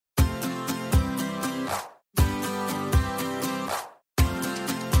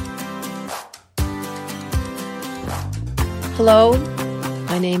Hello,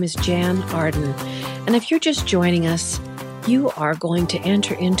 my name is Jan Arden, and if you're just joining us, you are going to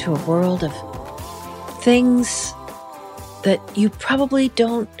enter into a world of things that you probably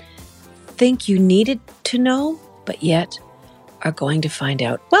don't think you needed to know, but yet are going to find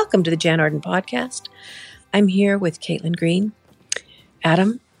out. Welcome to the Jan Arden Podcast. I'm here with Caitlin Green.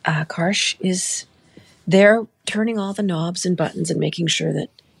 Adam Karsh is there turning all the knobs and buttons and making sure that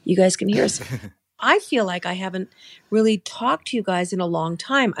you guys can hear us. I feel like I haven't really talked to you guys in a long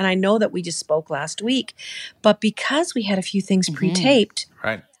time, and I know that we just spoke last week, but because we had a few things pre-taped,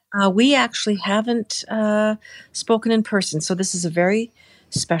 right. We actually haven't spoken in person. So this is a very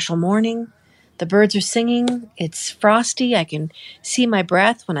special morning. The birds are singing. It's frosty. I can see my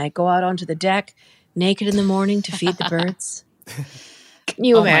breath when I go out onto the deck naked in the morning to feed the birds. Can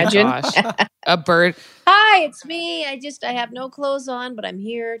you imagine? My gosh. A bird. Hi, it's me. I have no clothes on, but I'm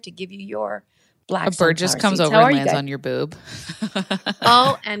here to give you your black A bird just comes over and lands on your boob.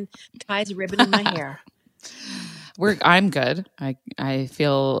 Oh, and ties a ribbon in my hair. I'm good. I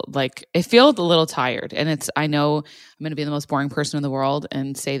feel a little tired, and I know I'm going to be the most boring person in the world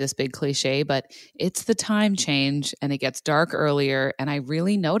and say this big cliche, but it's the time change and it gets dark earlier, and I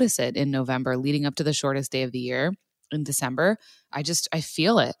really notice it in November leading up to the shortest day of the year in December. I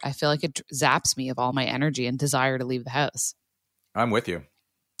feel it. I feel like it zaps me of all my energy and desire to leave the house. I'm with you.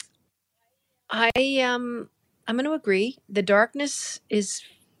 I'm going to agree. The darkness is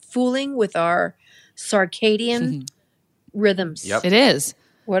fooling with our circadian rhythms. Yep. It is.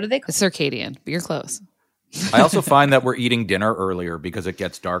 What are they called? It's circadian, but you're close. I also find that we're eating dinner earlier because it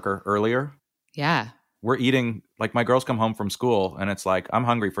gets darker earlier. Yeah. We're eating, like my girls come home from school and it's like, I'm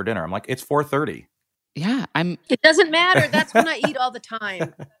hungry for dinner. I'm like, it's 4:30. Yeah. It doesn't matter. That's when I eat all the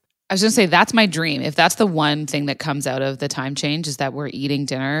time. I was going to say, that's my dream. If that's the one thing that comes out of the time change is that we're eating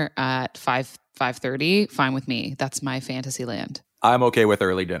dinner at 5:30, fine with me. That's my fantasy land. I'm okay with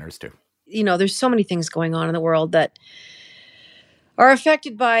early dinners too. You know, there's so many things going on in the world that are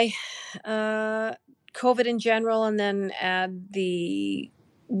affected by COVID in general, and then add the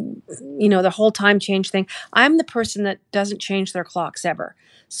whole time change thing. I'm the person that doesn't change their clocks ever.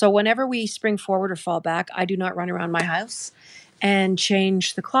 So whenever we spring forward or fall back, I do not run around my house and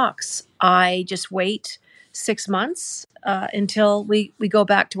change the clocks. I just wait 6 months until we go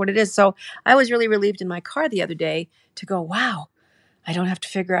back to what it is. So I was really relieved in my car the other day to go, wow, I don't have to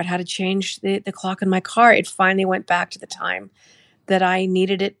figure out how to change the clock in my car. It finally went back to the time that I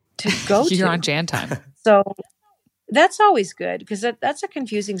needed it to go to. You're on Jan time. So that's always good because that's a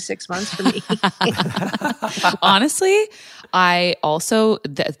confusing 6 months for me. Honestly, I also,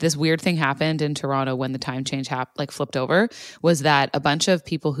 this weird thing happened in Toronto when the time change flipped over, was that a bunch of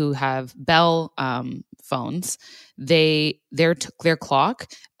people who have Bell phones, their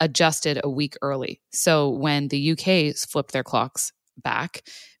clock adjusted a week early. So when the UK flipped their clocks back,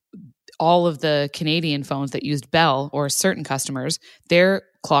 all of the Canadian phones that used Bell or certain customers, their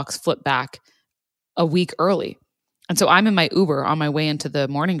clocks flipped back a week early. And so I'm in my Uber on my way into the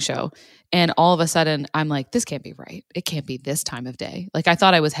morning show, and all of a sudden I'm like, this can't be right. It can't be this time of day. Like, I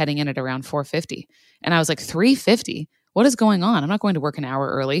thought I was heading in at around 4:50, and I was like, 3:50? What is going on? I'm not going to work an hour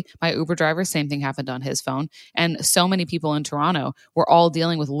early. My Uber driver, same thing happened on his phone. And so many people in Toronto were all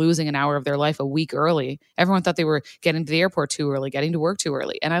dealing with losing an hour of their life a week early. Everyone thought they were getting to the airport too early, getting to work too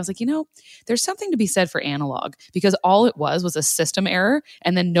early. And I was like, there's something to be said for analog, because all it was a system error,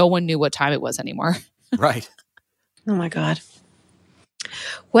 and then no one knew what time it was anymore. Right. Oh my God.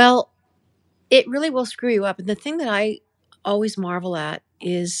 Well, it really will screw you up. And the thing that I always marvel at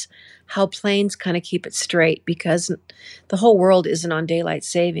is how planes kind of keep it straight, because the whole world isn't on daylight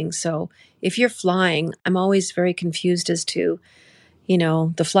savings. So if you're flying, I'm always very confused as to,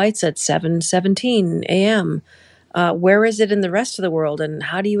 the flight's at 7:17 a.m. Where is it in the rest of the world? And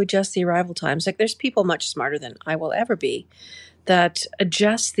how do you adjust the arrival times? Like, there's people much smarter than I will ever be that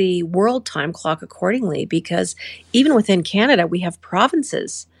adjust the world time clock accordingly, because even within Canada, we have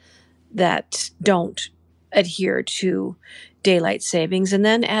provinces that don't adhere to daylight savings, and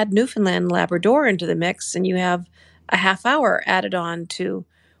then add Newfoundland and Labrador into the mix, and you have a half hour added on to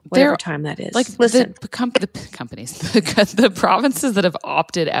whatever time that is. Like, listen, the companies, the provinces that have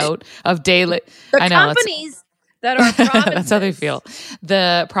opted out of daylight. The companies that are provinces. That's how they feel.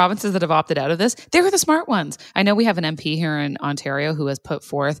 The provinces that have opted out of this, they were the smart ones. I know we have an MP here in Ontario who has put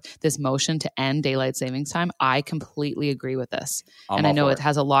forth this motion to end daylight savings time. I completely agree with this. And I know it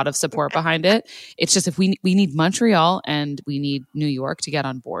has a lot of support behind it. It's just, if we need Montreal and we need New York to get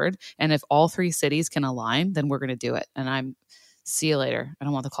on board. And if all three cities can align, then we're going to do it. And see you later. I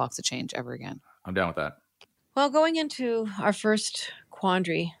don't want the clocks to change ever again. I'm down with that. Well, going into our first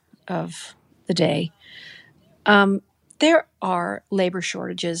quandary of the day, there are labor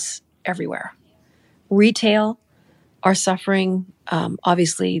shortages everywhere. Retail are suffering.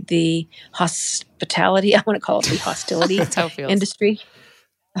 Obviously, the hospitality, I want to call it the hostility That's how it feels. industry.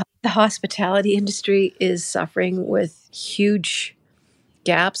 The hospitality industry is suffering with huge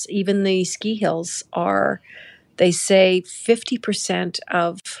gaps. Even the ski hills are, they say 50%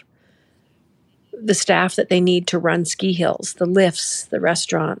 of the staff that they need to run ski hills, the lifts, the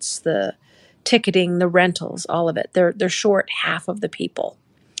restaurants, the ticketing, the rentals, all of it. They're short half of the people.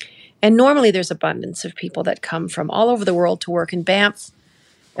 And normally there's abundance of people that come from all over the world to work in Banff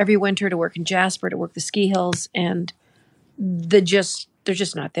every winter, to work in Jasper, to work the ski hills, and they're just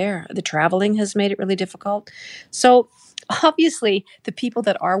not there. The traveling has made it really difficult. So obviously the people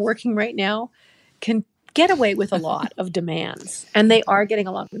that are working right now can get away with a lot of demands, and they are getting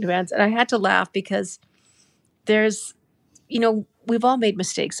a lot of demands. And I had to laugh because there's, we've all made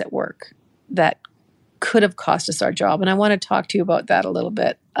mistakes at work that could have cost us our job. And I want to talk to you about that a little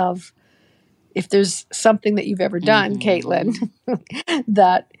bit, of if there's something that you've ever done, Caitlin,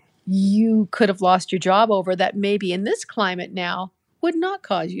 that you could have lost your job over, that maybe in this climate now would not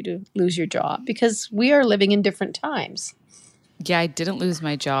cause you to lose your job, because we are living in different times. Yeah, I didn't lose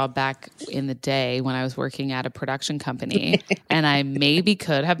my job back in the day when I was working at a production company, and I maybe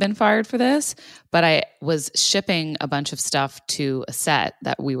could have been fired for this, but I was shipping a bunch of stuff to a set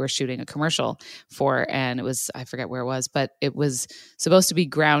that we were shooting a commercial for, and it was, I forget where it was, but it was supposed to be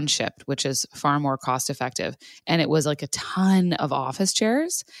ground shipped, which is far more cost effective. And it was like a ton of office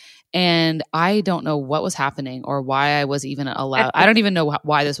chairs. And I don't know what was happening or why I was even allowed. I don't even know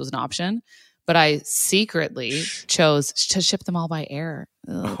why this was an option. But I secretly chose to ship them all by air.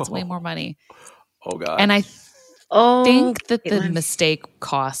 It's way more money. Oh God! And I think that the mistake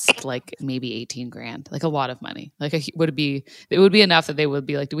cost like maybe $18,000, like a lot of money. Like it would be enough that they would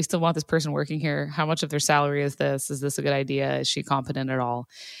be like, "Do we still want this person working here? How much of their salary is this? Is this a good idea? Is she competent at all?"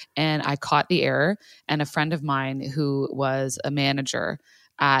 And I caught the error. And a friend of mine who was a manager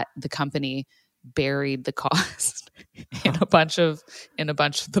at the company buried the cost in a bunch of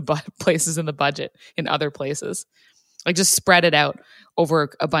the places in the budget, in other places, like just spread it out over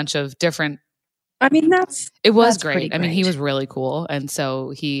a bunch of different. I mean, it was great. I mean, he was really cool. And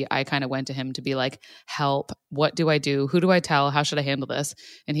so I kind of went to him to be like, help, what do I do? Who do I tell? How should I handle this?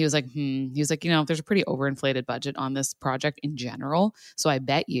 And he was like, he was like, there's a pretty overinflated budget on this project in general. So I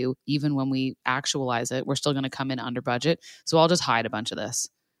bet you, even when we actualize it, we're still going to come in under budget. So I'll just hide a bunch of this.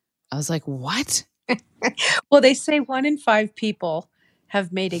 I was like, what? Well, they say 1 in 5 people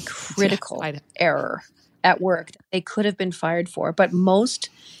have made a critical error at work that they could have been fired for, but most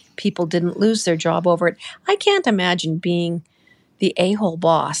people didn't lose their job over it. I can't imagine being the a-hole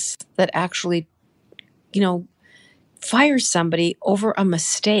boss that actually, fires somebody over a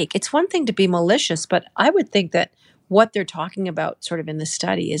mistake. It's one thing to be malicious, but I would think that what they're talking about sort of in the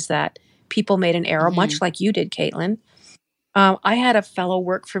study is that people made an error, much like you did, Caitlin. I had a fellow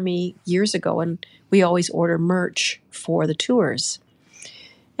work for me years ago, and we always order merch for the tours.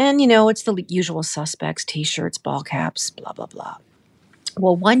 And, it's the usual suspects, T-shirts, ball caps, blah, blah, blah.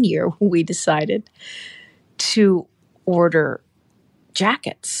 Well, one year we decided to order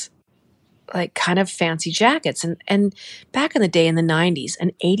jackets, like kind of fancy jackets. And back in the day in the 90s,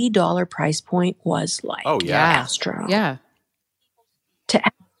 an $80 price point was like astronomical. Yeah. To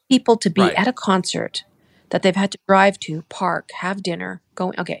ask people to be at a concert that they've had to drive to, park, have dinner,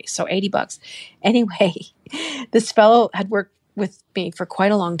 go. Okay, so $80. Anyway, this fellow had worked with me for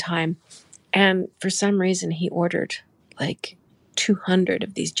quite a long time, and for some reason he ordered like 200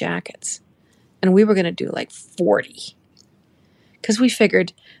 of these jackets, and we were going to do like 40, because we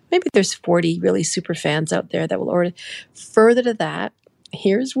figured maybe there's 40 really super fans out there that will order. Further to that,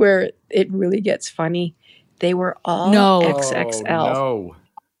 here's where it really gets funny. They were all XXL. Oh,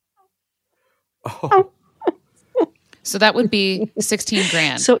 no. Oh. So that would be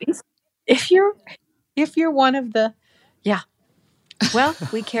 $16,000. So if you're one of the, well,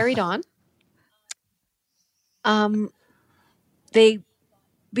 we carried on.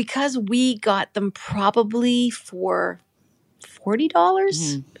 Because we got them probably for $40,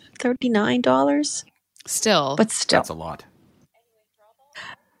 $39. Still. That's a lot.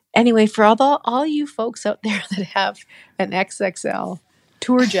 Anyway, for all you folks out there that have an XXL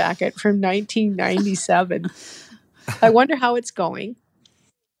tour jacket from 1997, I wonder how it's going.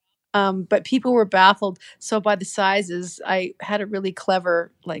 But people were baffled. So by the sizes, I had a really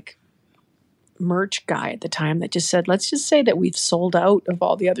clever merch guy at the time that just said, let's just say that we've sold out of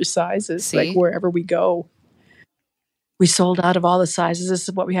all the other sizes, like wherever we go. We sold out of all the sizes. This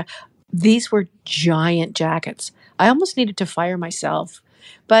is what we have. These were giant jackets. I almost needed to fire myself.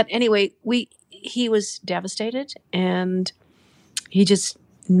 But anyway, he was devastated, and he just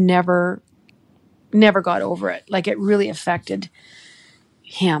never got over it. Like, it really affected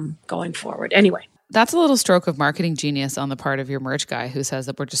him going forward. Anyway. That's a little stroke of marketing genius on the part of your merch guy who says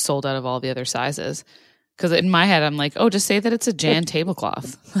that we're just sold out of all the other sizes. Because in my head, I'm like, oh, just say that it's a Jan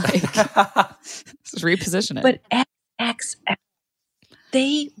tablecloth. Like, just reposition it. But XXL,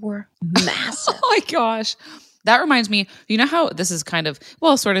 they were massive. Oh my gosh. That reminds me, you know how this is kind of,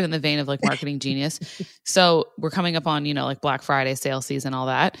 well, sort of in the vein of like marketing genius. So we're coming up on, like Black Friday sale season, all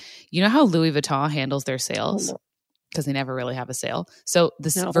that. You know how Louis Vuitton handles their sales? Because they never really have a sale. So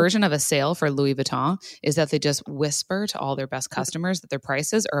this version of a sale for Louis Vuitton is that they just whisper to all their best customers that their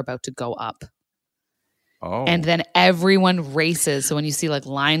prices are about to go up. Oh. And then everyone races. So when you see like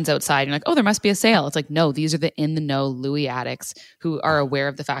lines outside, you're like, oh, there must be a sale. It's like, no, these are the in the know Louis addicts who are aware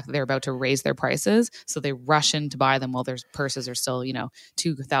of the fact that they're about to raise their prices. So they rush in to buy them while their purses are still,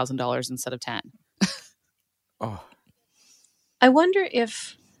 $2,000 instead of 10. Oh. I wonder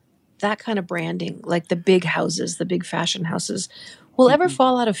if that kind of branding, like the big houses, the big fashion houses, will ever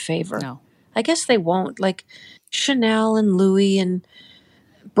fall out of favor. No. I guess they won't. Like Chanel and Louis and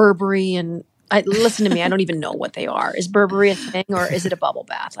Burberry and listen to me, I don't even know what they are. Is Burberry a thing or is it a bubble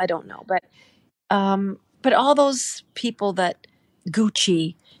bath? I don't know. But all those people that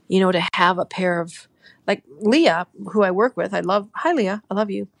Gucci, to have a pair of, like Leah, who I work with, hi Leah, I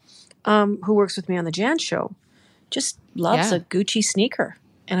love you, who works with me on the Jan show, just loves a Gucci sneaker.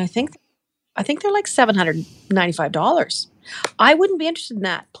 And I think they're like $795. I wouldn't be interested in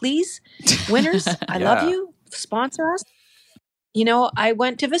that. Please, winners, I love you. Sponsor us. I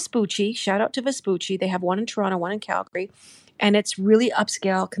went to Vespucci. Shout out to Vespucci. They have one in Toronto, one in Calgary. And it's really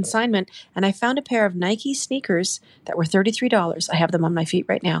upscale consignment. And I found a pair of Nike sneakers that were $33. I have them on my feet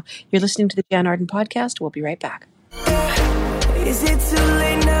right now. You're listening to the Jan Arden podcast. We'll be right back. Is it too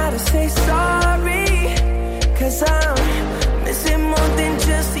late now to say sorry? 'Cause I'm missing more than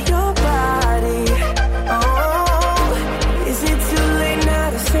just your body. Oh, is it too late now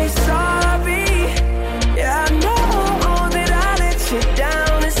to say sorry? Yeah, I know that I let you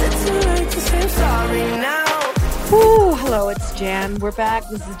down. Is it too late to say sorry now? Ooh, hello, it's Jan. We're back.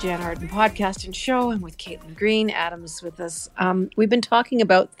 This is the Jan Arden podcast and show. I'm with Caitlin Green. Adam's with us. We've been talking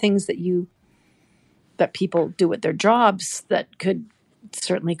about things that people do with their jobs that could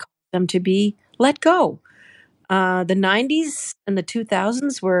certainly cause them to be let go. The 90s and the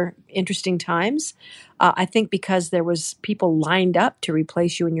 2000s were interesting times. I think because there was people lined up to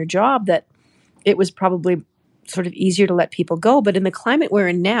replace you in your job, that it was probably sort of easier to let people go. But in the climate we're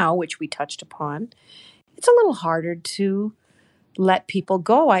in now, which we touched upon, it's a little harder to let people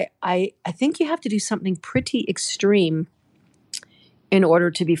go. I think you have to do something pretty extreme in order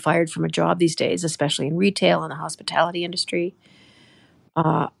to be fired from a job these days, especially in retail and the hospitality industry.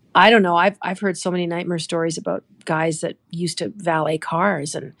 I don't know. I've heard so many nightmare stories about guys that used to valet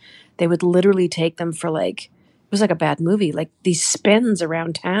cars, and they would literally take them for it was like a bad movie, like these spins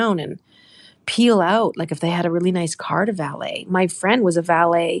around town and peel out, like if they had a really nice car to valet. My friend was a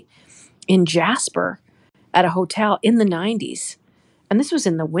valet in Jasper at a hotel in the 90s, and this was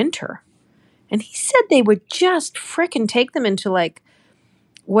in the winter. And he said they would just frickin' take them into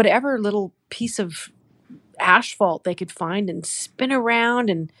whatever little piece of asphalt they could find and spin around,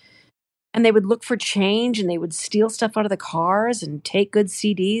 and they would look for change, and they would steal stuff out of the cars and take good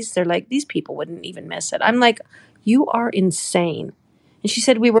CDs. They're like, these people wouldn't even miss it. I'm like, you are insane. And she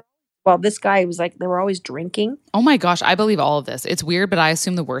said this guy was like, they were always drinking. Oh my gosh, I believe all of this. It's weird, but I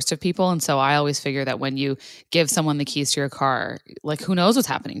assume the worst of people. And so I always figure that when you give someone the keys to your car, who knows what's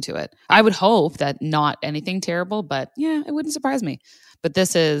happening to it? I would hope that not anything terrible, but yeah, it wouldn't surprise me. But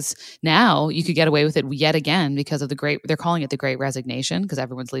this is, now you could get away with it yet again because of they're calling it the Great Resignation because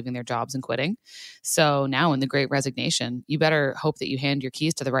everyone's leaving their jobs and quitting. So now in the Great Resignation, you better hope that you hand your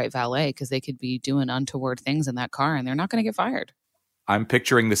keys to the right valet because they could be doing untoward things in that car and they're not going to get fired. I'm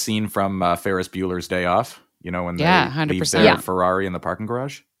picturing the scene from Ferris Bueller's Day Off, when they 100%. leave their Ferrari in the parking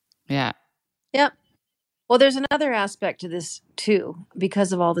garage. Yeah. Yep. Well, there's another aspect to this too,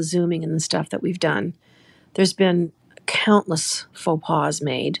 because of all the Zooming and the stuff that we've done. There's been countless faux pas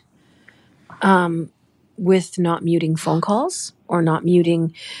made with not muting phone calls or not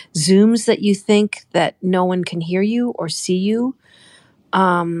muting Zooms that you think that no one can hear you or see you.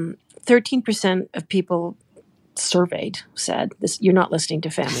 13% of people surveyed said this. You're not listening to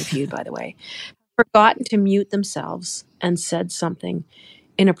Family Feud, by the way. Forgotten to mute themselves and said something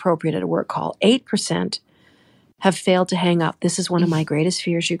inappropriate at a work call. 8% have failed to hang up. This is one of my greatest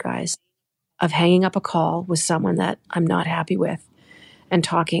fears, you guys, of hanging up a call with someone that I'm not happy with and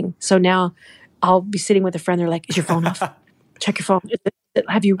talking. So now I'll be sitting with a friend. They're like, is your phone off? Check your phone.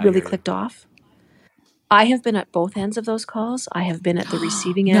 Have you really clicked off? I have been at both ends of those calls. I have been at the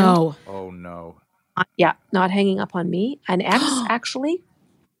receiving end. No. Oh no. Yeah, not hanging up on me. An ex, actually.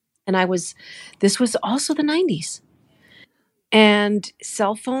 And this was also the 90s. And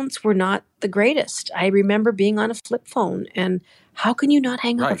cell phones were not the greatest. I remember being on a flip phone. And how can you not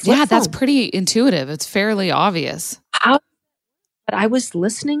hang up a Right. flip phone? Yeah, that's pretty intuitive. It's fairly obvious. But I was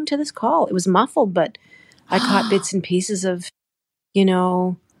listening to this call. It was muffled, but I caught bits and pieces of,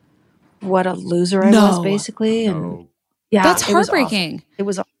 what a loser I was, basically. And No. yeah, That's it was awful. heartbreaking.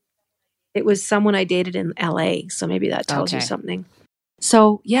 It was someone I dated in LA, so maybe that tells you Okay. something.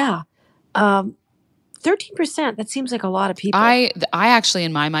 So yeah, 13%. That seems like a lot of people. I actually,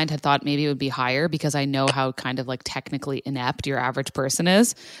 in my mind, had thought maybe it would be higher because I know how kind of like technically inept your average person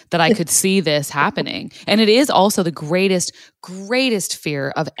is, that I could see this happening. And it is also the greatest fear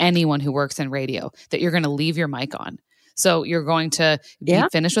of anyone who works in radio, that you're going to leave your mic on. So you're going to be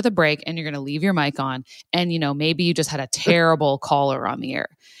finished with a break and you're going to leave your mic on. And, maybe you just had a terrible caller on the air,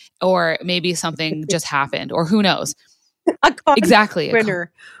 or maybe something just happened, or who knows. Exactly.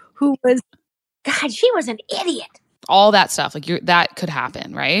 Winner who was, God, she was an idiot. All that stuff, like that could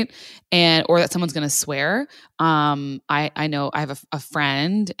happen, right? And or that someone's going to swear. I know I have a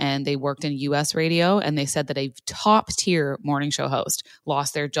friend, and they worked in U.S. radio, and they said that a top tier morning show host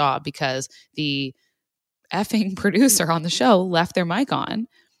lost their job because the effing producer on the show left their mic on,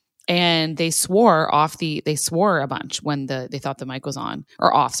 and they swore a bunch when they thought the mic was on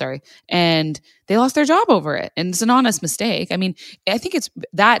or off, sorry. And they lost their job over it. And it's an honest mistake. I mean, I think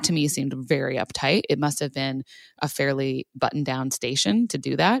that to me seemed very uptight. It must have been a fairly buttoned down station to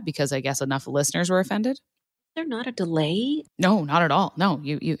do that, because I guess enough listeners were offended. There not a delay? No, not at all. No,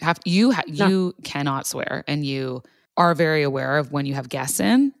 you cannot swear, and you are very aware of when you have guests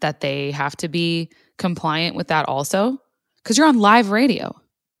in that they have to be compliant with that also, because you're on live radio.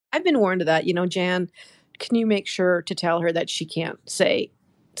 I've been warned of that. Jan, can you make sure to tell her that she can't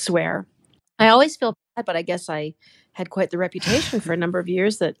swear? I always feel bad, but I guess I had quite the reputation for a number of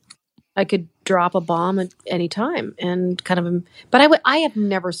years that I could drop a bomb at any time, and but I have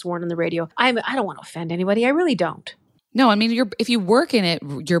never sworn on the radio. I don't want to offend anybody. I really don't. No, I mean, if you work in it,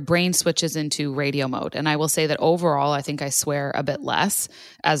 your brain switches into radio mode. And I will say that overall, I think I swear a bit less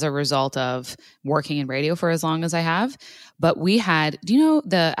as a result of working in radio for as long as I have. But do you know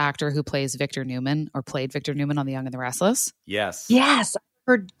the actor who plays Victor Newman, or played Victor Newman on The Young and the Restless? Yes. Yes. I've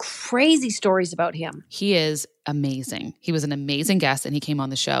heard crazy stories about him. He is amazing. He was an amazing guest, and he came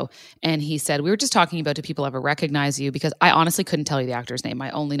on the show, and he said, we were just talking about, do people ever recognize you? Because I honestly couldn't tell you the actor's name. I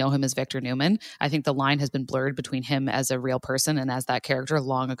only know him as Victor Newman. I think the line has been blurred between him as a real person and as that character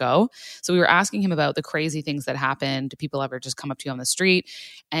long ago. So we were asking him about the crazy things that happened. Do people ever just come up to you on the street?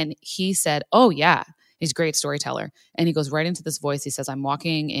 And he said, oh yeah. He's a great storyteller. And he goes right into this voice. He says, I'm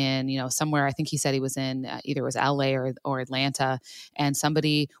walking in, somewhere. I think he said he was in either it was LA or Atlanta. And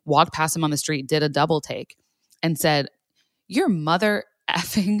somebody walked past him on the street, did a double take, and said, your mother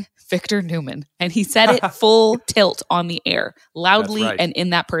effing Victor Newman. And he said it full tilt on the air, loudly, right. and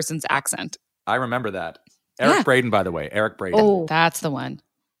in that person's accent. I remember that. Eric Braeden, by the way. Eric Braeden. Oh, That's the one.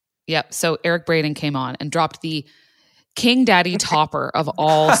 Yep. So Eric Braeden came on and dropped the King Daddy topper of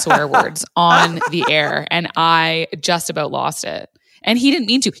all swear words on the air. And I just about lost it. And he didn't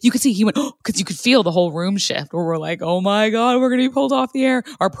mean to. You could see he went, because you could feel the whole room shift where we're like, oh my God, we're going to be pulled off the air.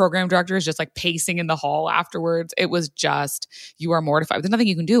 Our program director is just like pacing in the hall afterwards. It was just, you are mortified. There's nothing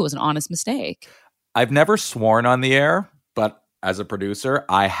you can do. It was an honest mistake. I've never sworn on the air, but as a producer,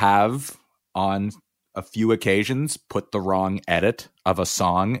 I have on a few occasions put the wrong edit of a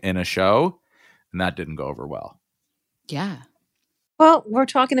song in a show, and that didn't go over well. Yeah. Well, we're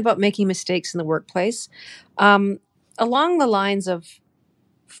talking about making mistakes in the workplace. Along the lines of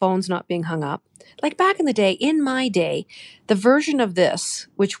phones not being hung up, like back in the day, in my day, the version of this,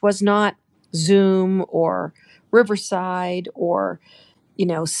 which was not Zoom or Riverside or,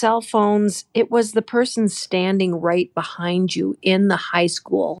 cell phones, it was the person standing right behind you in the high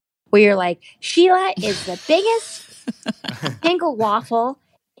school where you're like, Sheila is the biggest Hinkle waffle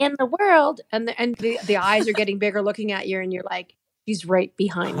in the world. And the eyes are getting bigger looking at you, and you're like, she's right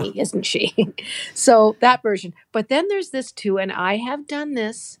behind me, isn't she? So that version. But then there's this too, and I have done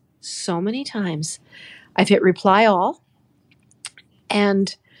this so many times. I've hit reply all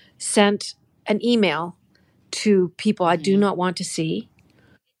and sent an email to people I do not want to see.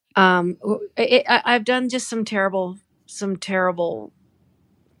 I've done just some terrible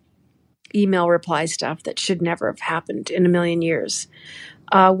email reply stuff that should never have happened in a million years.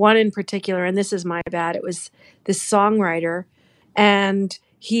 One in particular, and this is my bad, it was this songwriter, and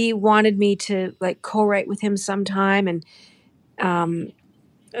he wanted me to like co-write with him sometime, and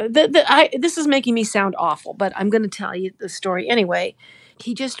This is making me sound awful, but I'm going to tell you the story anyway.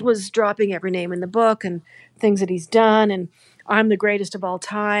 He just was dropping every name in the book and things that he's done, and I'm the greatest of all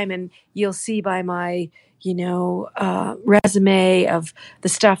time. And you'll see by my, resume of the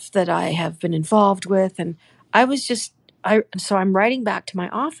stuff that I have been involved with. And so I'm writing back to my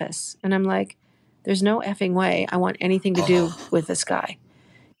office, and I'm like, there's no effing way I want anything to do with this guy.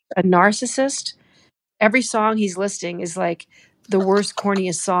 A narcissist. Every song he's listing is like the worst,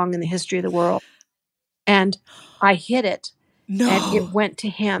 corniest song in the history of the world. And I hit it. No. And it went to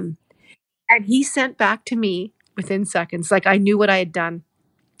him. And he sent back to me within seconds. Like I knew what I had done.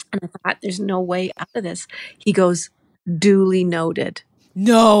 And I thought, there's no way out of this. He goes, duly noted.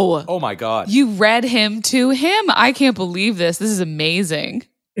 No. Oh my God. You read him to him? I can't believe this. This is amazing.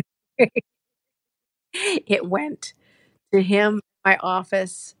 It went to him, my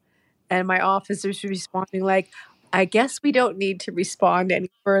office. And my officers responding like, I guess we don't need to respond any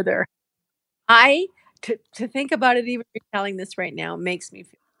further. To think about it, even telling this right now, makes me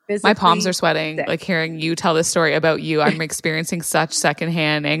feel physically My palms are sweating, sick. like hearing you tell this story about you. I'm experiencing such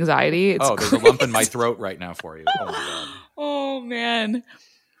secondhand anxiety. It's there's a lump in my throat right now for you. Oh my God. Oh, man.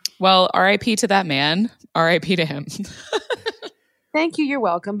 Well, RIP to that man. RIP to him. Thank you. You're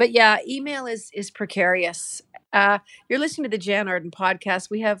welcome. But yeah, email is precarious. You're listening to the Jan Arden podcast.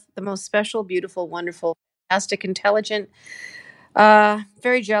 We have the most special, beautiful, wonderful, fantastic, intelligent,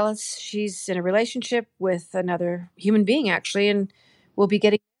 very jealous. She's in a relationship with another human being, actually, and we'll be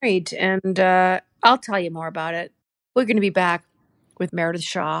getting married. And I'll tell you more about it. We're going to be back with Meredith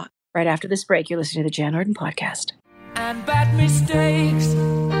Shaw right after this break. You're listening to the Jan Arden podcast. And bad mistakes,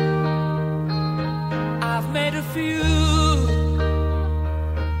 I've made a few.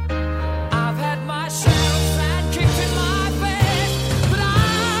 I've had my share of bad kicks in my face, but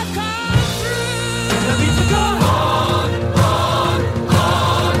I've come through. And I need to go on.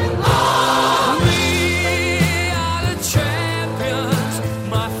 We are the champions,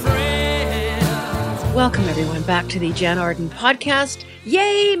 my friends. Welcome, everyone, back to the Jan Arden podcast.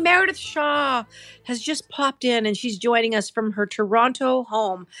 Yay! Meredith Shaw has just popped in, and she's joining us from her Toronto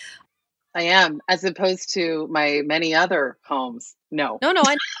home. I am, as opposed to my many other homes. No, I know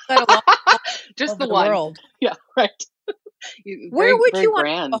got a lot just over the one. world. Yeah, right. Where would you want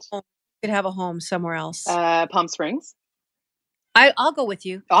grand. to have a home? You could have a home somewhere else. Palm Springs. I'll go with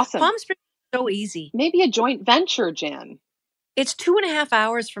you. Awesome. Palm Springs is so easy. Maybe a joint venture, Jan. It's 2.5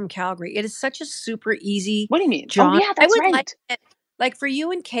 hours from Calgary. It is such a super easy. What do you mean? John, Oh, yeah, that's right. Like for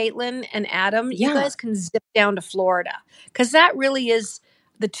you and Caitlin and Adam, Yeah. you guys can zip down to Florida because that really is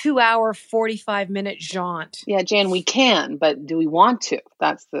the 2-hour, 45-minute jaunt. Yeah, Jan, we can, but do we want to?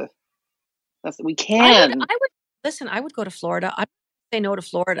 We can. I would go to Florida. I would say no to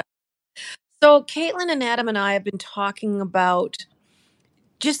Florida. So Caitlin and Adam and I have been talking about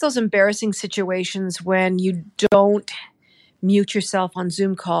just those embarrassing situations when you don't mute yourself on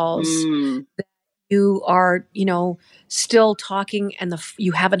Zoom calls. You are, still talking and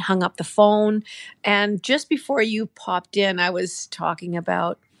you haven't hung up the phone. And just before you popped in, I was talking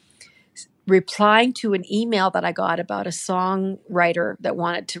about replying to an email that I got about a songwriter that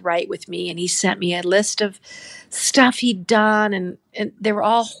wanted to write with me. And he sent me a list of stuff he'd done. And they were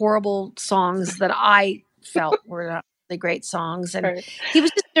all horrible songs that I felt were not really great songs. And Right. he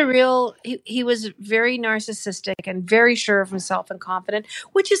was just he was very narcissistic and very sure of himself and confident,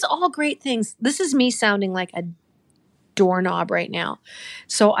 which is all great things. This is me sounding like a doorknob right now.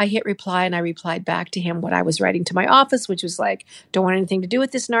 So I hit reply and I replied back to him what I was writing to my office, which was like, don't want anything to do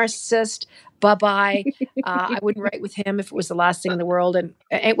with this narcissist. Bye-bye. I wouldn't write with him if it was the last thing in the world. And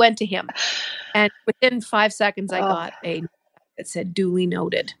it went to him. And within 5 seconds, I got a that said duly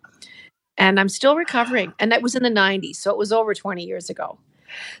noted. And I'm still recovering. And that was in the 90s. So it was over 20 years ago.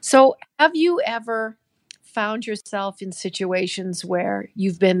 So have you ever found yourself in situations where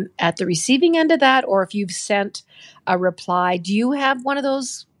you've been at the receiving end of that, or if you've sent a reply, do you have one of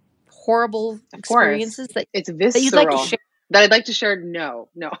those horrible experiences that It's visceral. that you'd like to share? That I'd like to share? No.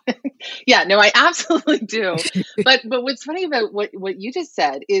 Yeah, no, I absolutely do. But what's funny about what you just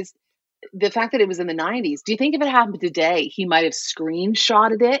said is the fact that it was in the 90s. Do you think if it happened today, he might have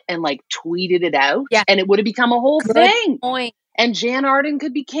screenshotted it and like tweeted it out? Yeah. And it would have become a whole Good thing. point. And Jan Arden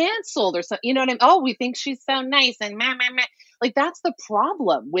could be canceled or something. You know what I mean? Oh, we think she's so nice and meh. Like that's the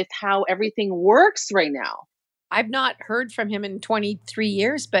problem with how everything works right now. I've not heard from him in 23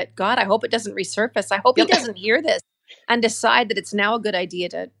 years, but God, I hope it doesn't resurface. I hope he doesn't hear this and decide that it's now a good idea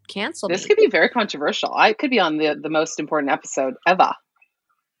to cancel me. This could be very controversial. I could be on the most important episode ever.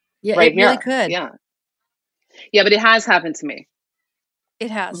 Yeah, Right it really here. could. Yeah, but it has happened to me.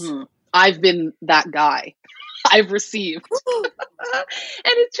 It has. Mhm. I've been that guy. I've received.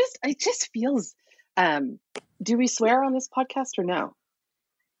 And it just feels, do we swear on this podcast or no?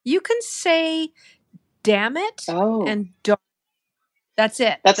 You can say damn it Oh, and darn. That's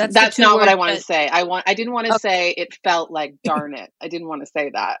it. that's the two not what I words want to that- say. I didn't want to say it felt like darn it. I didn't want to say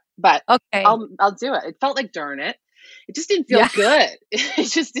that, but Okay. I'll do it. It felt like darn it. It just didn't feel Yeah. good.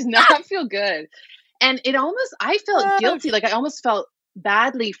 It just did not feel good. And I felt guilty. Like I almost felt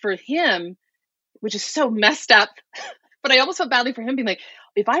badly for him, which is so messed up. But I almost felt badly for him being like,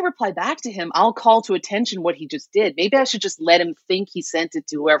 if I reply back to him, I'll call to attention what he just did. Maybe I should just let him think he sent it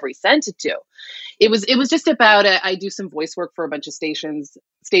to whoever he sent it to. It was just about I do some voice work for a bunch of stations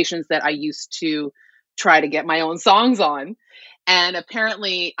that I used to try to get my own songs on. And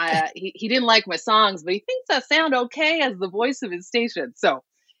apparently he didn't like my songs, but he thinks I sound okay as the voice of his station. So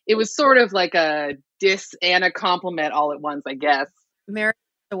it was sort of like a diss and a compliment all at once, I guess. Meredith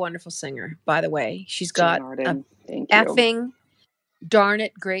is a wonderful singer, by the way. She's got Jen a Arden, thank you. effing darn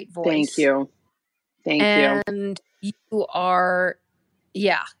it great voice. Thank you. Thank you. And you are,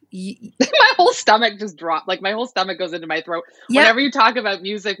 yeah. My whole stomach just dropped. Like my whole stomach goes into my throat. Yeah. Whenever you talk about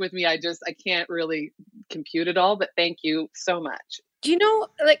music with me, I can't really compute it all, but thank you so much. Do you know,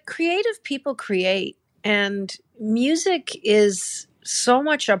 like, creative people create, and music is so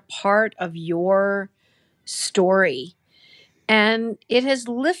much a part of your story. And it has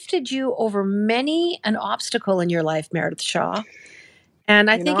lifted you over many an obstacle in your life, Meredith Shaw. And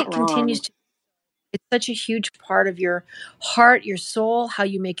I You're think not it continues wrong. to. It's such a huge part of your heart, your soul, how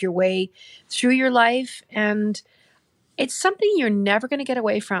you make your way through your life. And it's something you're never going to get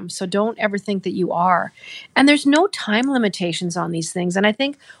away from. So don't ever think that you are. And there's no time limitations on these things. And I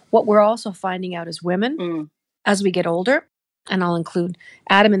think what we're also finding out as women, as we get older, and I'll include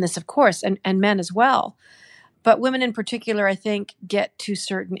Adam in this, of course, and men as well. But women in particular, I think, get to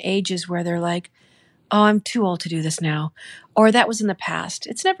certain ages where they're like, oh, I'm too old to do this now. Or that was in the past.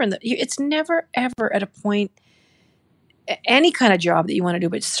 It's never ever at a point, any kind of job that you want to do,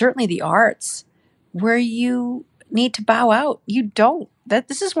 but certainly the arts, where you need to bow out. You don't.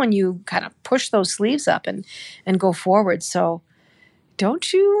 This is when you kind of push those sleeves up and go forward. So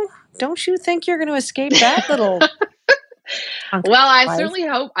don't you think you're going to escape that little Well, I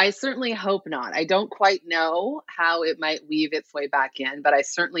life? certainly hope not. I don't quite know how it might weave its way back in, but I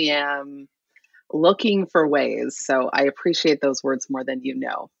certainly am looking for ways. So I appreciate those words more than you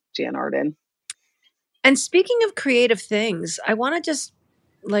know, Jan Arden. And speaking of creative things, I want to just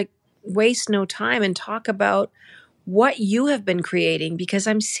waste no time and talk about what you have been creating, because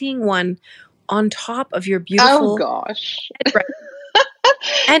I'm seeing one on top of your beautiful. Oh gosh.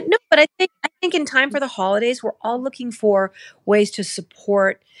 And no, but I think in time for the holidays, we're all looking for ways to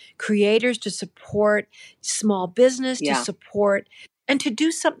support creators, to support small business, to support, and to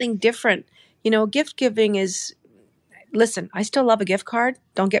do something different. You know, gift giving is, listen, I still love a gift card.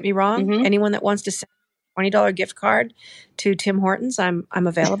 Don't get me wrong. Mm-hmm. Anyone that wants to send a $20 gift card to Tim Hortons, I'm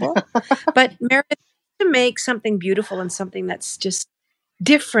available. But Meredith, to make something beautiful and something that's just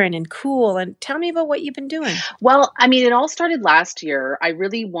different and cool. And tell me about what you've been doing. Well, I mean, it all started last year. I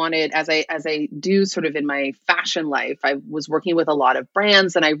really wanted, as I do sort of in my fashion life, I was working with a lot of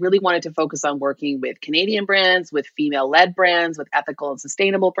brands, and I really wanted to focus on working with Canadian brands, with female-led brands, with ethical and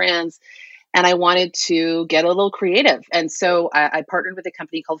sustainable brands. And I wanted to get a little creative. And so I partnered with a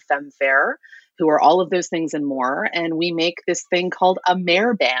company called FemFair, who are all of those things and more. And we make this thing called a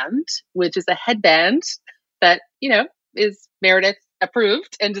Mare Band, which is a headband that, is Meredith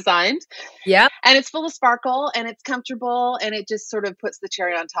approved and designed. Yeah. And it's full of sparkle, and it's comfortable, and it just sort of puts the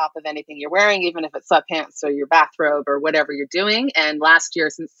cherry on top of anything you're wearing, even if it's sweatpants or your bathrobe or whatever you're doing. And last year,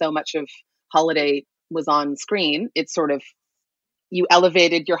 since so much of holiday was on screen, it's sort of, you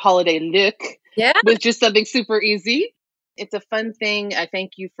elevated your holiday look with just something super easy. It's a fun thing. I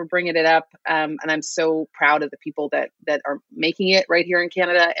thank you for bringing it up. And I'm so proud of the people that are making it right here in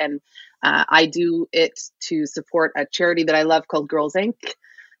Canada. And I do it to support a charity that I love called Girls Inc.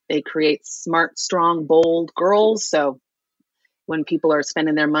 They create smart, strong, bold girls. So when people are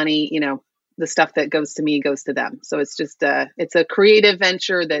spending their money, the stuff that goes to me goes to them. So it's just it's a creative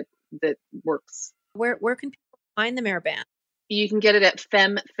venture that works. Where can people find the Mare Band? You can get it at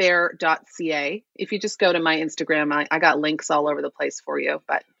femfair.ca. If you just go to my Instagram, I got links all over the place for you.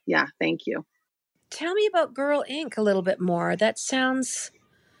 But yeah, thank you. Tell me about Girl Inc. a little bit more. That sounds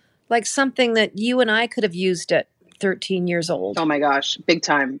like something that you and I could have used at 13 years old. Oh my gosh, big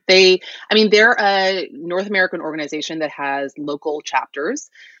time. They're a North American organization that has local chapters.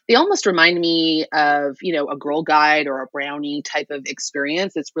 They almost remind me of, a Girl Guide or a Brownie type of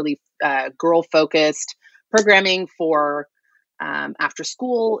experience. It's really girl focused programming for after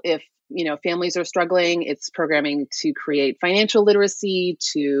school. If families are struggling. It's programming to create financial literacy,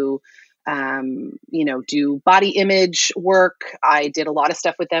 to do body image work. I did a lot of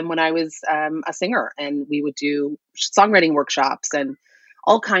stuff with them when I was a singer, and we would do songwriting workshops and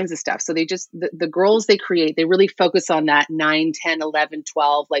all kinds of stuff. So the girls they create, they really focus on that 9, 10, 11,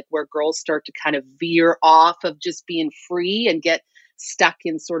 12, like where girls start to kind of veer off of just being free and get stuck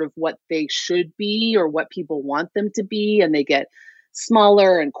in sort of what they should be or what people want them to be. And they get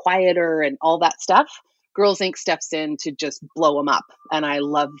smaller and quieter and all that stuff. Girls Inc. steps in to just blow them up. And I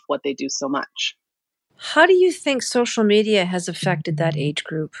love what they do so much. How do you think social media has affected that age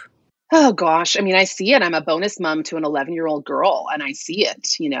group? Oh gosh. I mean, I see it. I'm a bonus mom to an 11-year-old girl, and I see it.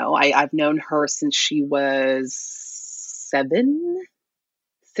 I've known her since she was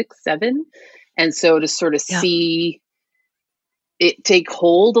 6, 7. And so to sort of see it take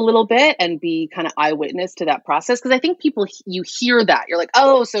hold a little bit and be kind of eyewitness to that process. Because I think you hear that. You're like,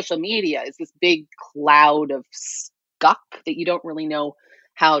 oh, social media is this big cloud of skuck that you don't really know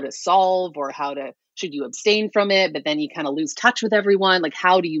how to solve or should you abstain from it? But then you kind of lose touch with everyone. Like,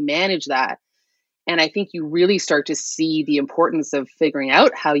 how do you manage that? And I think you really start to see the importance of figuring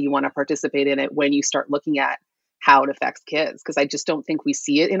out how you want to participate in it when you start looking at how it affects kids. Because I just don't think we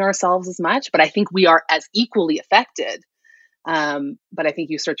see it in ourselves as much, but I think we are as equally affected. But I think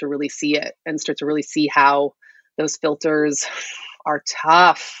you start to really see it and start to really see how those filters are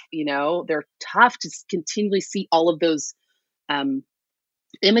tough. They're tough to continually see all of those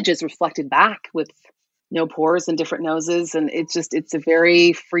images reflected back with no pores and different noses. And it's a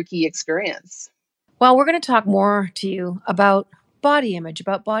very freaky experience. Well, we're going to talk more to you about body image,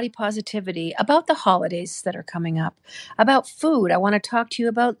 about body positivity, about the holidays that are coming up, about food. I want to talk to you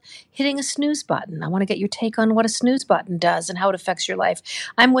about hitting a snooze button. I want to get your take on what a snooze button does and how it affects your life.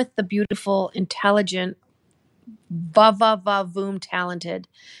 I'm with the beautiful, intelligent, voom talented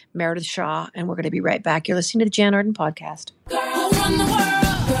Meredith Shaw, and we're going to be right back. You're listening to the Jan Arden Podcast. Who run the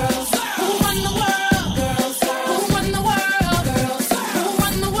world, girls? Who run the world, girls? Who run the world, girls? Who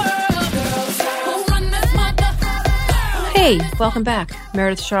run the world, girls? Who run this mother? Hey, welcome back.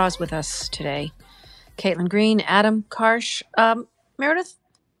 Meredith Shaw is with us today. Caitlin Green, Adam Karsh. Meredith,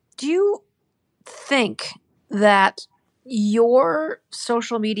 do you think that your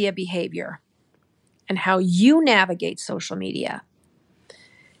social media behavior and how you navigate social media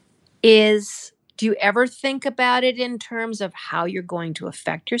do you ever think about it in terms of how you're going to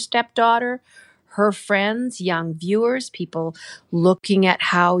affect your stepdaughter, her friends, young viewers, people looking at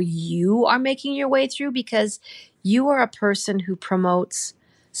how you are making your way through? Because you are a person who promotes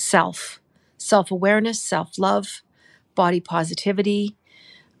self-awareness, self-love, body positivity,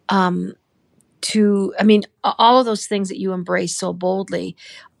 all of those things that you embrace so boldly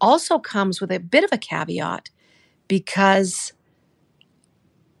also comes with a bit of a caveat because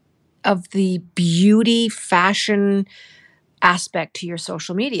of the beauty, fashion aspect to your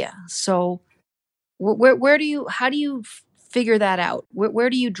social media. So how do you figure that out? Where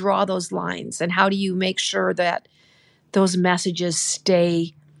do you draw those lines, and how do you make sure that those messages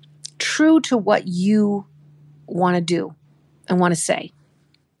stay true to what you want to do and want to say?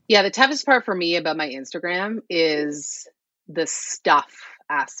 Yeah, the toughest part for me about my Instagram is the stuff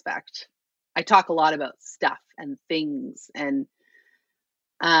aspect. I talk a lot about stuff and things, and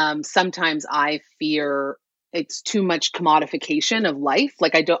sometimes I fear it's too much commodification of life.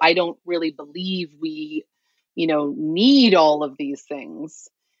 Like I don't really believe we, need all of these things.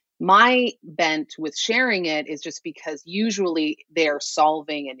 My bent with sharing it is just because usually they're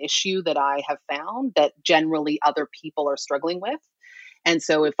solving an issue that I have found that generally other people are struggling with. And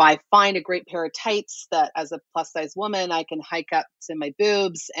so if I find a great pair of tights that as a plus size woman, I can hike up to my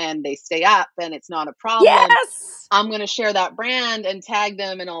boobs and they stay up and it's not a problem, yes! I'm going to share that brand and tag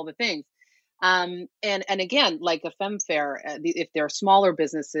them and all the things. And again, like a Femme Fair, if they're smaller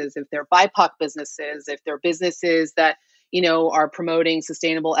businesses, if they're BIPOC businesses, if they're businesses that, are promoting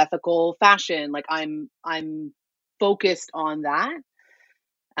sustainable, ethical fashion, like I'm focused on that.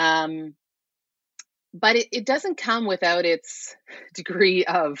 But it doesn't come without its degree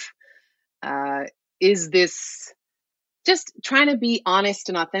of, is this just trying to be honest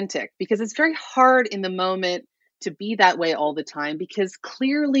and authentic? Because it's very hard in the moment to be that way all the time, because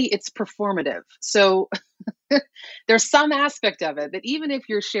clearly it's performative. So there's some aspect of it that even if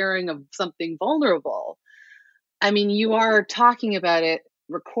you're sharing of something vulnerable, I mean, you are talking about it,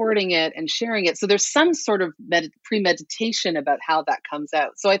 recording it and sharing it. So there's some sort of premeditation about how that comes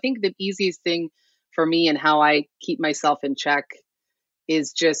out. So I think the easiest thing for me and how I keep myself in check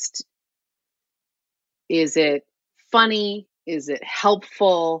is just, is it funny? Is it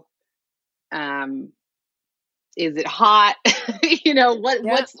helpful? Is it hot? You know,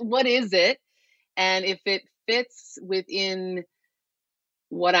 Yeah. what is it? And if it fits within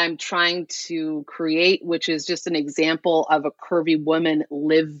what I'm trying to create, which is just an example of a curvy woman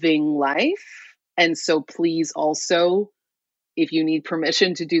living life. And so please also, if you need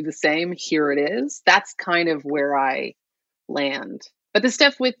permission to do the same, here it is. That's kind of where I land. But the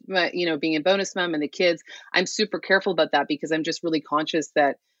stuff with being a bonus mom and the kids, I'm super careful about that because I'm just really conscious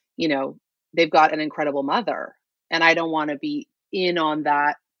that, they've got an incredible mother and I don't want to be in on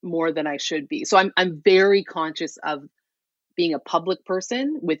that more than I should be. So I'm very conscious of being a public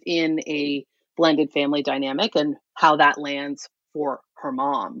person within a blended family dynamic and how that lands for her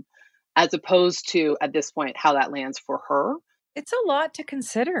mom, as opposed to at this point how that lands for her. It's a lot to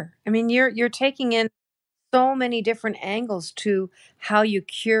consider. I mean, you're taking in so many different angles to how you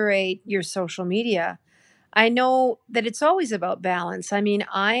curate your social media. I know that it's always about balance. I mean,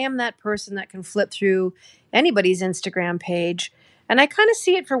 I am that person that can flip through anybody's Instagram page and I kind of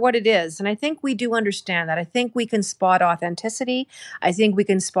see it for what it is. And I think we do understand that. I think we can spot authenticity. I think we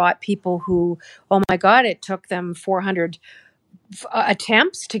can spot people who, oh my God, it took them 400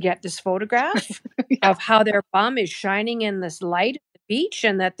 attempts to get this photograph of how their bum is shining in this light at the beach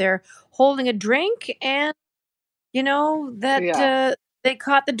and that they're holding a drink and, that Yeah. they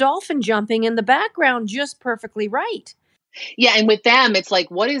caught the dolphin jumping in the background just perfectly right. Yeah, and with them, it's like,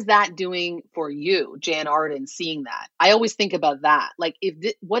 what is that doing for you, Jan Arden, seeing that? I always think about that. Like,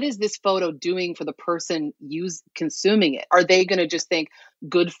 what is this photo doing for the person consuming it? Are they going to just think,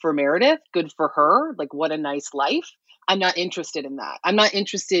 good for Meredith, good for her, like, what a nice life? I'm not interested in that. I'm not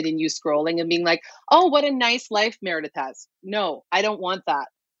interested in you scrolling and being like, oh, what a nice life Meredith has. No, I don't want that.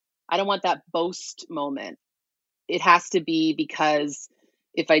 I don't want that boast moment. It has to be because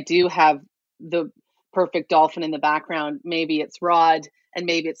if I do have the perfect dolphin in the background, maybe it's Rod and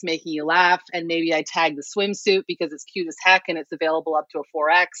maybe it's making you laugh and maybe I tag the swimsuit because it's cute as heck and it's available up to a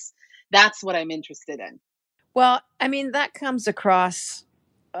 4X. That's what I'm interested in. Well, I mean, that comes across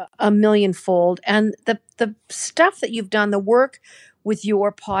a millionfold. And the stuff that you've done, the work with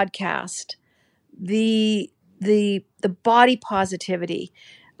your podcast, the body positivity.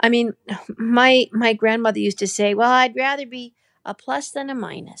 I mean, my grandmother used to say, well, I'd rather be a plus than a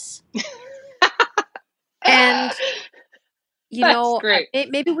minus. And That's great.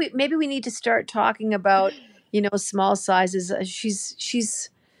 maybe we need to start talking about small sizes. She's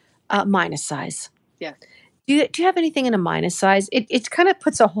minus size. Yeah. Do you have anything in a minus size? It kind of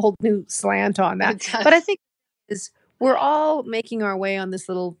puts a whole new slant on that. It does. But I think we're all making our way on this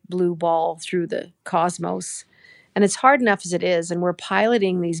little blue ball through the cosmos. And it's hard enough as it is. And we're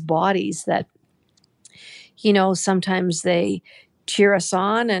piloting these bodies that, sometimes they cheer us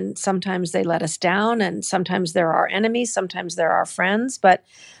on and sometimes they let us down. And sometimes they're our enemies. Sometimes they're our friends. But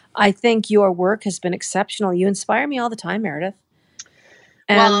I think your work has been exceptional. You inspire me all the time, Meredith.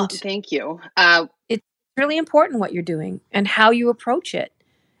 And well, thank you. It's really important what you're doing and how you approach it.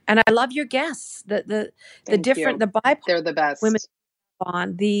 And I love your guests, the Thank different, you. the BIPOC They're the best. women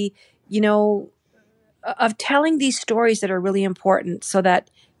on of telling these stories that are really important so that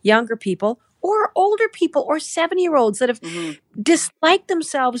younger people or older people or 7-year-olds that have disliked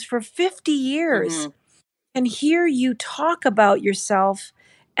themselves for 50 years can hear you talk about yourself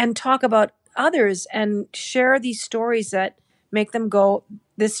and talk about others and share these stories that make them go,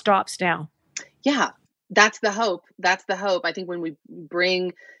 this stops now. Yeah, that's the hope. That's the hope. I think when we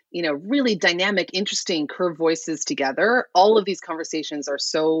bring, really dynamic, interesting curved voices together, all of these conversations are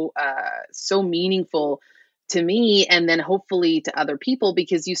so meaningful to me and then hopefully to other people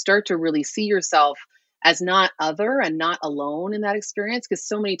because you start to really see yourself as not other and not alone in that experience. Because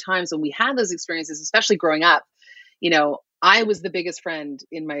so many times when we have those experiences, especially growing up, I was the biggest friend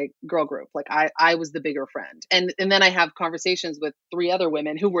in my girl group. Like I was the bigger friend. And then I have conversations with 3 other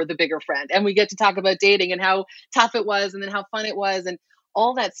women who were the bigger friend. And we get to talk about dating and how tough it was and then how fun it was and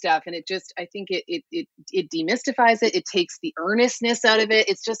all that stuff. And I think it demystifies it. It takes the earnestness out of it.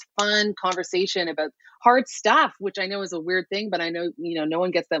 It's just fun conversation about hard stuff, which I know is a weird thing, but I know, no one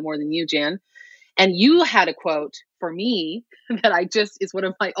gets that more than you, Jan. And you had a quote for me that is one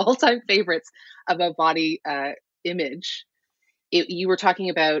of my all-time favorites about body image. You were talking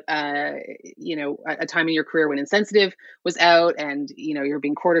about, a time in your career when Insensitive was out and, you're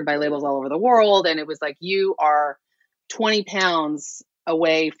being courted by labels all over the world. And it was like, you are 20 pounds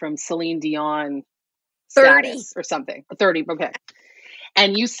away from Celine Dion 30 status or something. 30. Okay.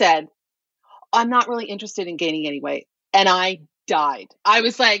 And you said, I'm not really interested in gaining any weight. And I died. I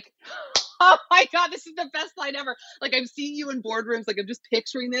was like, oh my God, this is the best line ever. Like I'm seeing you in boardrooms. Like I'm just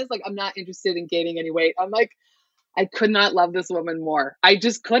picturing this. Like I'm not interested in gaining any weight. I'm like, I could not love this woman more. I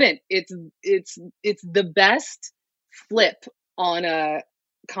just couldn't. It's the best flip on a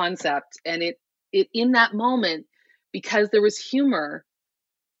concept, and it in that moment, because there was humor,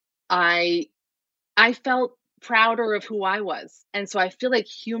 I felt prouder of who I was. And so I feel like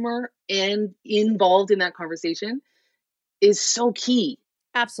humor and involved in that conversation is so key.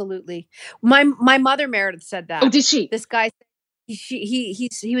 Absolutely. My mother Meredith said that. Oh, did she? This guy,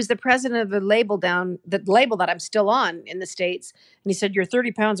 he was the president of the label that I'm still on in the States, and he said, "You're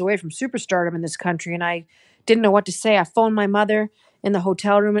 30 pounds away from superstardom in this country." And I didn't know what to say. I phoned my mother in the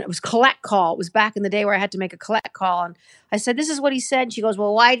hotel room, and it was collect call. It was back in the day where I had to make a collect call, and I said, "This is what he said." And she goes,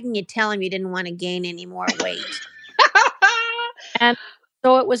 "Well, why didn't you tell him you didn't want to gain any more weight?" And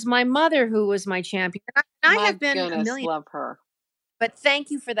so it was my mother who was my champion. I My have been a goodness, million. love her. But thank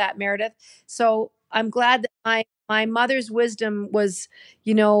you for that, Meredith. So I'm glad that my mother's wisdom was,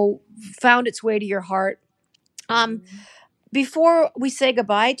 found its way to your heart. Before we say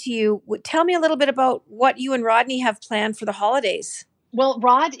goodbye to you, tell me a little bit about what you and Rodney have planned for the holidays. Well,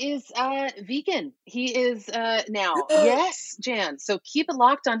 Rod is vegan. He is now. Yes, Jan. So keep it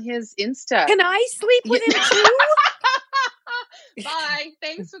locked on his Insta. Can I sleep with him too? Bye.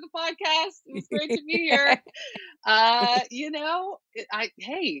 Thanks for the podcast. It was great to be here.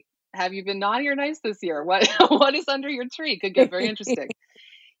 Hey, have you been naughty or nice this year? What is under your tree? Could get very interesting.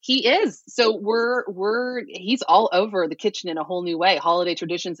 He is. So he's all over the kitchen in a whole new way, holiday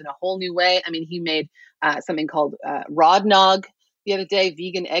traditions in a whole new way. I mean, he made something called Rodnog the other day,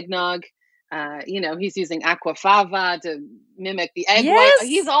 vegan eggnog. He's using aquafaba to mimic the egg white.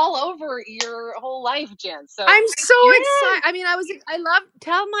 He's all over your whole life, Jen. So I'm so excited. I mean, I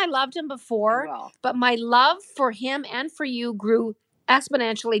loved him before, but my love for him and for you grew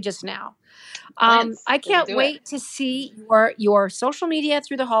exponentially just now. I can't wait to see your social media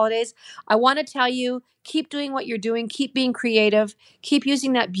through the holidays. I want to tell you, keep doing what you're doing. Keep being creative. Keep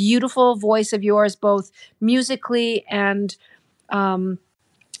using that beautiful voice of yours, both musically and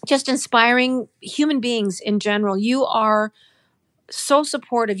just inspiring human beings in general. You are so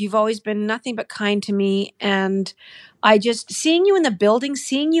supportive. You've always been nothing but kind to me. And I just, seeing you in the building,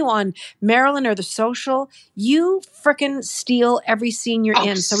 seeing you on Marilyn or The Social, you frickin' steal every scene you're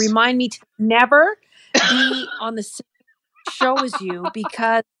in. So remind me to never be on the same show as you,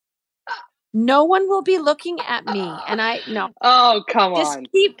 because no one will be looking at me. And Oh, come just on.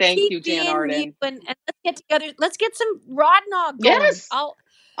 keep Thank you, Jan Arden. and let's get together. Let's get some Rodnog going. Yes.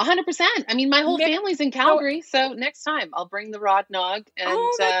 100%. I mean, my whole family's in Calgary, so next time I'll bring the Rodnog. And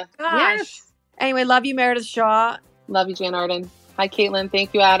oh my gosh. Yes. Anyway, love you, Meredith Shaw. Love you, Jan Arden. Hi, Caitlin.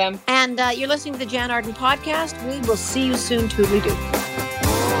 Thank you, Adam. And you're listening to the Jan Arden Podcast. We will see you soon. Toodly-doo.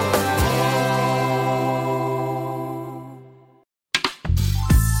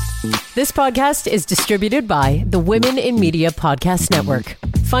 This podcast is distributed by the Women in Media Podcast Network.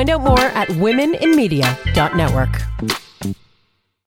 Find out more at womeninmedia.network.